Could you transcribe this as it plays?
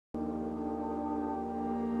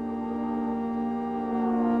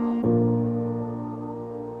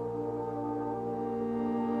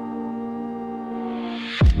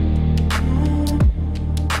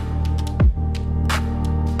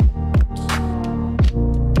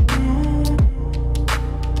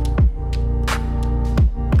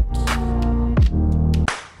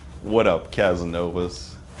What up,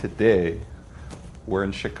 Casanovas? Today, we're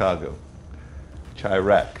in Chicago,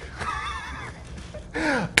 Chirac.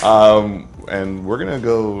 And we're gonna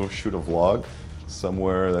go shoot a vlog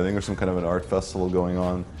somewhere. I think there's some kind of an art festival going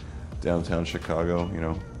on downtown Chicago, you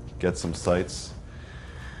know, get some sights,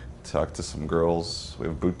 talk to some girls. We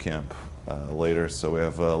have boot camp later, so we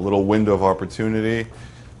have a little window of opportunity.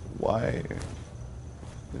 Why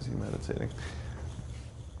is he meditating?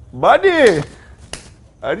 Buddy!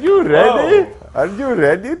 Are you ready? Oh. Are you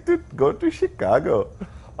ready to go to Chicago?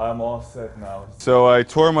 I'm all set now. So I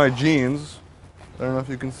tore my jeans. I don't know if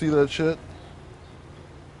you can see that shit.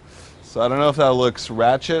 So I don't know if that looks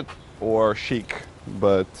ratchet or chic,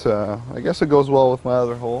 but I guess it goes well with my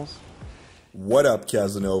other holes. What up,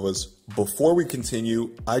 Casanovas? Before we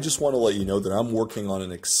continue, I just want to let you know that I'm working on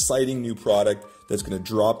an exciting new product that's going to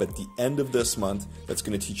drop at the end of this month that's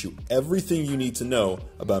going to teach you everything you need to know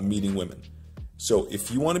about meeting women. So if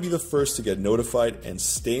you want to be the first to get notified and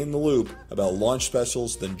stay in the loop about launch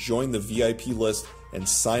specials, then join the VIP list and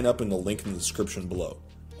sign up in the link in the description below.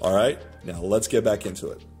 All right, now let's get back into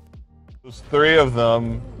it. There's three of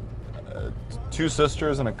them, two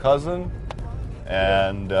sisters and a cousin,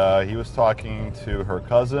 and he was talking to her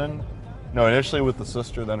cousin. No, initially with the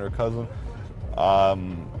sister, then her cousin.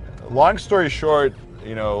 Long story short,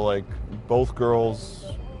 you know, like both girls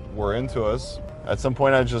were into us. At some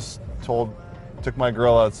point I just took my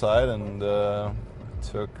girl outside and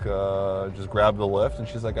just grabbed the lift, and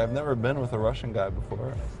she's like, I've never been with a Russian guy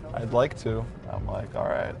before. I'd like to. I'm like, all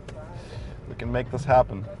right, we can make this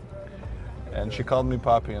happen. And she called me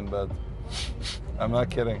Papi in bed. I'm not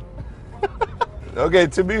kidding. Okay,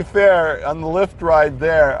 to be fair, on the lift ride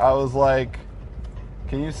there, I was like,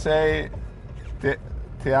 can you say,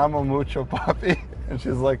 te amo mucho, Papi? And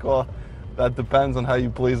she's like, well, that depends on how you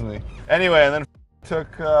please me. Anyway, and then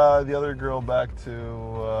took the other girl back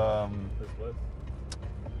to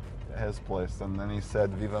his place, and then he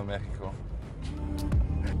said, Viva Mexico.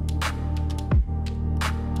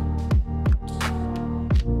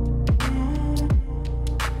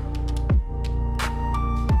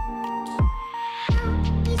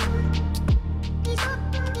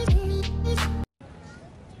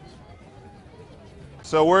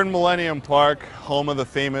 So we're in Millennium Park, home of the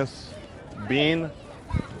famous Bean.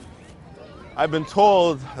 I've been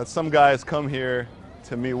told that some guys come here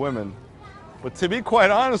to meet women, but to be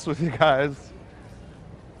quite honest with you guys,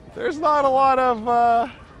 there's not a lot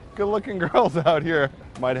of good-looking girls out here.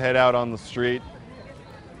 Might head out on the street,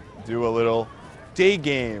 do a little day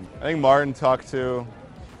game. I think Martin talked to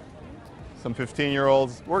some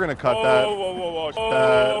 15-year-olds. We're gonna cut that. Whoa.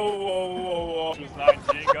 She was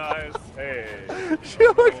 19, guys. Hey. She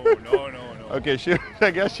looked, No. Okay,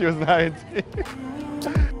 I guess she was 19.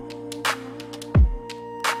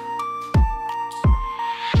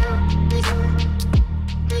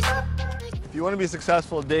 If you want to be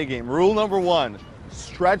successful at day game, rule number one,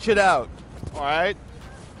 stretch it out, all right?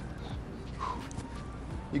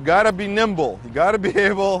 You gotta be nimble. You gotta be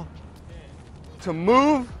able to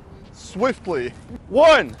move swiftly.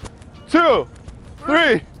 1, 2,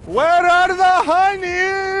 3. Where are the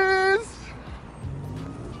honeys?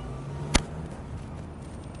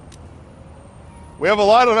 We have a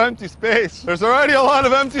lot of empty space. There's already a lot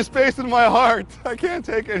of empty space in my heart. I can't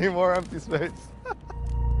take any more empty space.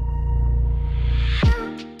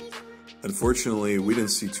 Unfortunately, we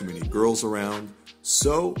didn't see too many girls around,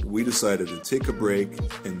 so we decided to take a break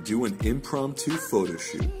and do an impromptu photo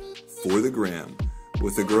shoot for the gram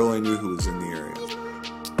with a girl I knew who was in the area.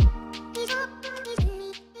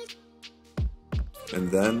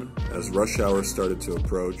 And then, as rush hour started to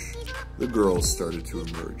approach, the girls started to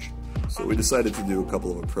emerge. So we decided to do a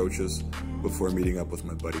couple of approaches before meeting up with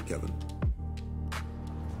my buddy Kevin.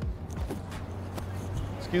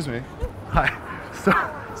 Excuse me. Hi.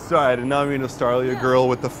 Sorry, I did not mean to startle you, girl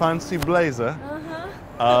with the fancy blazer.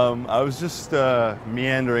 I was just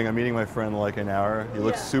meandering. I'm meeting my friend in like an hour. You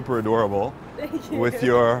look super adorable with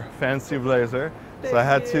your fancy blazer. So I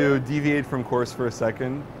had to deviate from course for a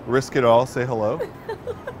second, risk it all, say hello.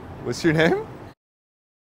 What's your name?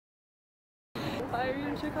 Why are you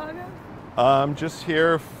in Chicago? I'm just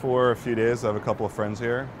here for a few days. I have a couple of friends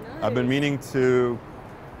here. Nice. I've been meaning to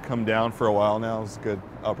come down for a while now. It's a good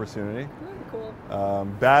opportunity. Cool.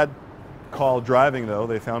 Bad call driving though.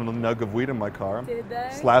 They found a nug of weed in my car. Did they?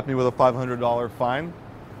 Slapped me with a $500 fine.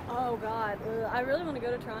 Oh God, I really want to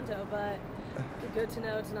go to Toronto, but good to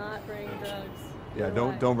know to not bring drugs. Yeah,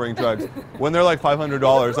 don't bring drugs. When they're like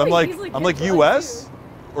 $500, I'm like US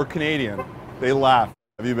or Canadian. They laugh.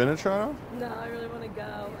 Have you been to Toronto? No, I really want to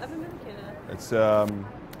go. I haven't been to Canada.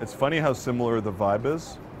 It's funny how similar the vibe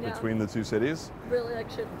is. Yeah. between the two cities. Really, like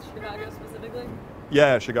Chicago specifically?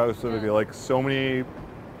 Yeah, Chicago specifically. Yeah. Like so many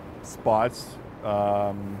spots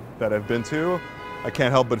that I've been to, I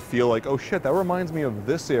can't help but feel like, oh shit, that reminds me of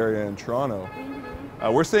this area in Toronto.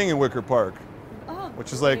 Mm-hmm. We're staying in Wicker Park, Oh,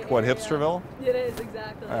 which is like, what, area. Hipsterville? It is,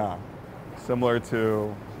 exactly. Yeah, similar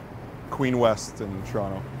to Queen West in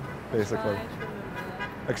Toronto, basically. I remember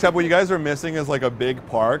that. Except what you guys are missing is like a big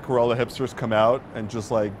park where all the hipsters come out and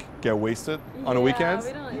just like get wasted on the weekends.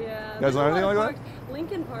 We don't, yeah. You guys don't have anything like that? Parks.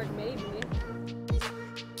 Lincoln Park, maybe.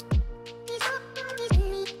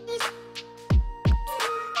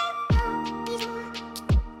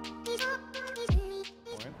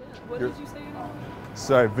 What did you say?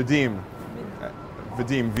 Sorry, Vadim.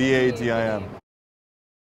 Vadim, V-A-D-I-M.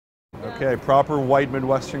 Okay, proper white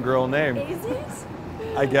Midwestern girl name, Is it?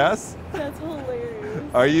 I guess. That's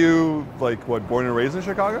hilarious. Are you like what, born and raised in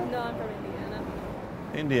Chicago? No, I'm from Indiana.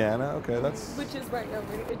 Indiana, okay, that's. Which is right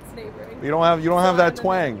over, it's neighboring. You don't have that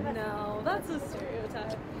twang. No, that's a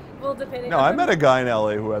stereotype. Well, depending. No, I met a guy in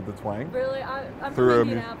LA who had the twang. Really, I'm Through from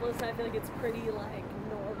Indianapolis, and I feel like it's pretty like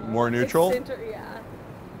normal. More neutral? It's yeah.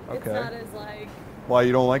 It's Okay. not as like. Why,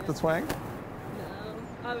 you don't like the twang? No,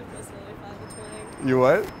 I would feel silly if I had the twang. You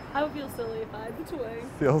what? I would feel silly if I had the twang.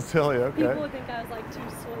 Feel silly, okay. People would think I was like too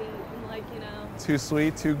sweet and like, you know. Too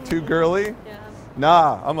sweet, too girly? Yeah.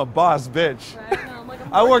 Nah, I'm a boss bitch. Right? No, I'm like,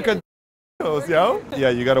 I'm I work working. at yo. Yeah,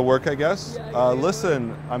 you gotta work, I guess. Yeah, I gotta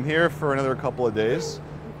Listen, I'm here for another couple of days.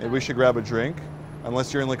 Maybe we should grab a drink.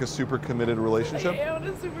 Unless you're in like a super committed relationship. I am in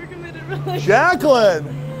a super committed relationship. Jacqueline!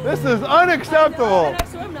 This is unacceptable! And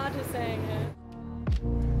actually, I'm not just saying it.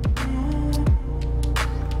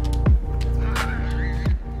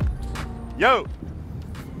 Yo!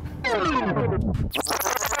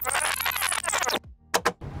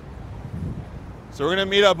 So we're gonna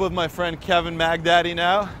meet up with my friend Kevin Magdaddy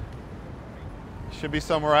now. Should be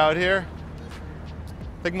somewhere out here.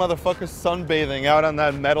 I think motherfucker's sunbathing out on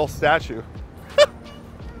that metal statue.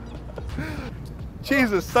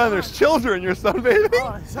 Jesus, son, there's children. You're sunbathing?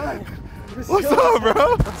 Oh, son. What's up,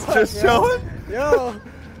 bro? Just chilling? Yo,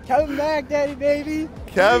 Kevin Magdaddy, baby.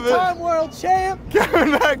 Kevin. Three-time world champ.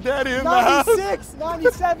 Kevin Magdaddy in the house. 96,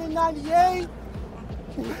 97, 98.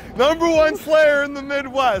 #1 slayer in the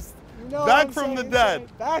Midwest. You know Back what I'm from the saying, dead.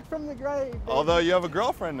 son. Back from the grave. Baby. Although you have a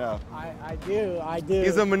girlfriend now. I do.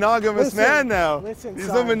 He's a monogamous man now. Listen, He's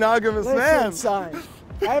son. a monogamous man. Son.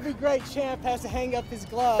 Every great champ has to hang up his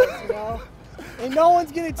gloves, you know? And no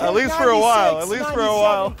one's going to take At least for a while. 96, At least for a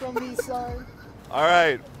while. 97 from me, son. All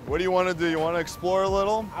right. What do you want to do? You want to explore a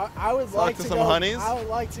little? I would Talk like to to some go, honeys? I would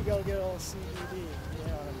like to go get a little CBD. You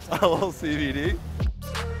know what I'm saying? A little CBD?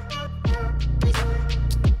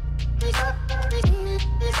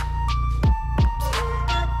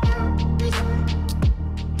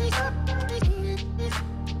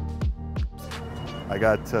 I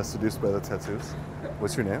got seduced by the tattoos.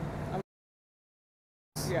 What's your name?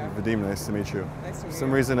 Yeah. Vadim, nice to meet you. Nice to meet For some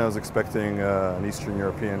you. reason I was expecting an Eastern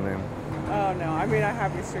European name. Oh no, I mean I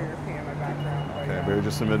have Eastern European in my background. But Okay, yeah. but you're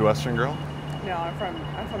just a Midwestern girl? No, I'm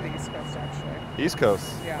from the East Coast actually. East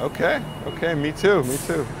Coast? Yeah. Okay, me too.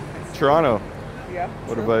 Toronto. Yeah.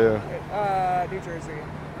 What true. about you? New Jersey.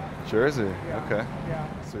 Jersey, Yeah. okay. Yeah.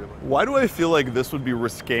 Why do I feel like this would be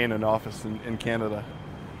risque in an office in Canada?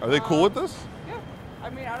 Are they cool with this? Yeah. I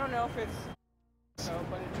mean I don't know if it's so,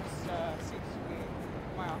 but it just seems to be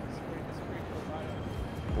my office is pretty cool about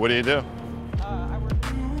it. What do you do? I work.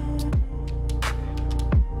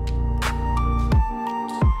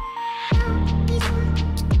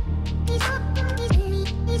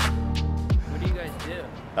 What do you guys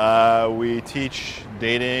do? We teach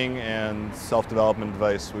dating and self-development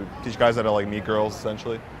advice. We teach guys how to like meet girls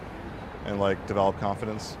essentially and like develop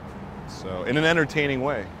confidence. So in an entertaining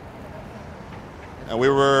way. And we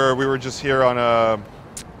were just here on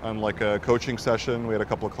like a coaching session. We had a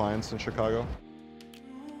couple of clients in Chicago.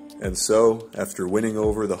 And so, after winning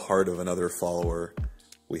over the heart of another follower,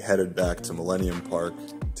 we headed back to Millennium Park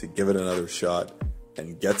to give it another shot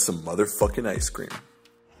and get some motherfucking ice cream.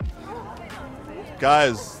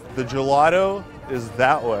 Guys, the gelato is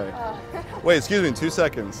that way. Wait, excuse me, 2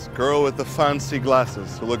 seconds. Girl with the fancy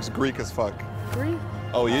glasses who looks Greek as fuck. Greek?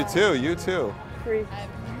 Oh, you too. Greek.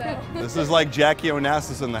 This is like Jackie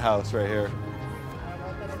Onassis in the house right here.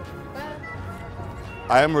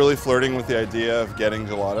 I am really flirting with the idea of getting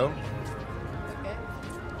gelato.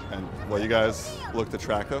 And well, you guys looked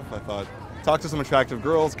attractive. I thought, talk to some attractive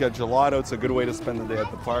girls, get gelato. It's a good way to spend the day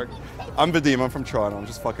at the park. I'm Vadim, I'm from Toronto. I'm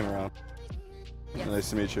just fucking around. Nice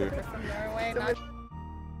to meet you. From Norway, not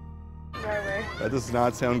Norway. That does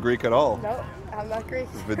not sound Greek at all. No, I'm not Greek.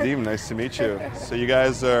 Vadim, nice to meet you. So you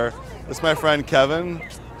guys are, this is my friend Kevin.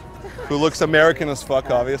 who looks American as fuck,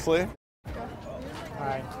 obviously.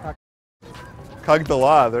 Alright.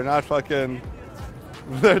 Kagdala, they're not fucking,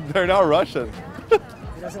 they're not Russian.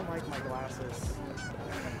 He doesn't like my glasses.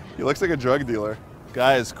 He looks like a drug dealer.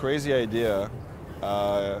 Guys, crazy idea.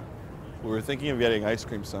 We were thinking of getting ice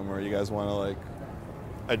cream somewhere. You guys want to like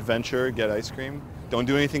adventure, get ice cream? Don't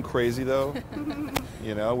do anything crazy though.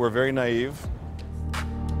 You know, we're very naive.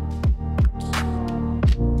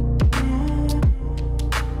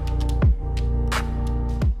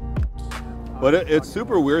 But it's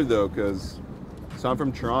super weird though, because so I'm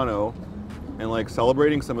from Toronto, and like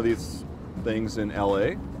celebrating some of these things in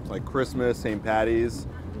LA, like Christmas, St. Patty's,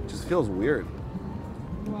 just feels weird.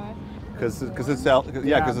 Why? Because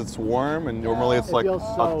it's warm, and normally it's like feels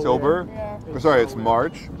so October. weird. Or sorry, it's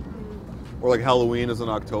March. Or like Halloween is in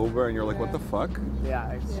October, and you're like, what the fuck?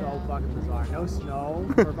 Yeah, it's so fucking bizarre. No snow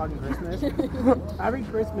for fucking Christmas. Every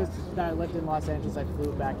Christmas that I lived in Los Angeles, I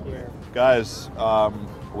flew back here. Guys,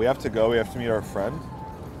 we have to go. We have to meet our friend.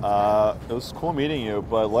 It was cool meeting you,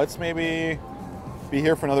 but let's maybe be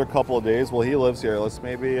here for another couple of days. Well, he lives here. Let's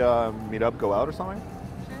maybe meet up, go out or something.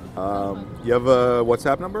 You have a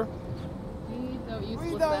WhatsApp number? We don't use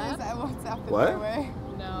We don't use WhatsApp. that WhatsApp in What? no way.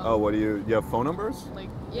 No. Oh, what do you have phone numbers? Like,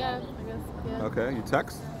 yeah, I guess, yeah. Okay, you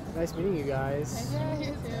text? Nice meeting you guys. Yeah, you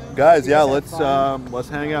too. Guys, yeah, You guys have let's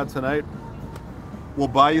hang out tonight. We'll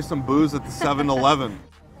buy you some booze at the 7-Eleven.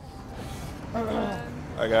 All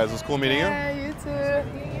right, guys, it was cool meeting you. Yeah, you too.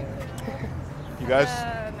 You guys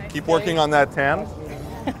Nice keep day. working on that tan.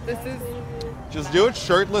 This is Just do it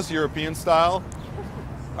shirtless, European style.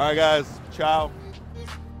 All right, guys, ciao.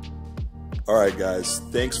 Alright guys,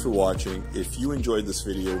 thanks for watching. If you enjoyed this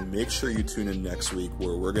video, make sure you tune in next week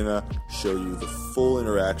where we're gonna show you the full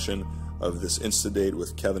interaction of this Insta date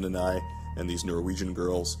with Kevin and I and these Norwegian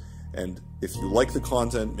girls. And if you like the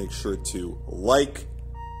content, make sure to like,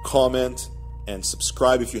 comment, and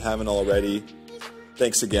subscribe if you haven't already.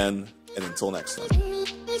 Thanks again, and until next time.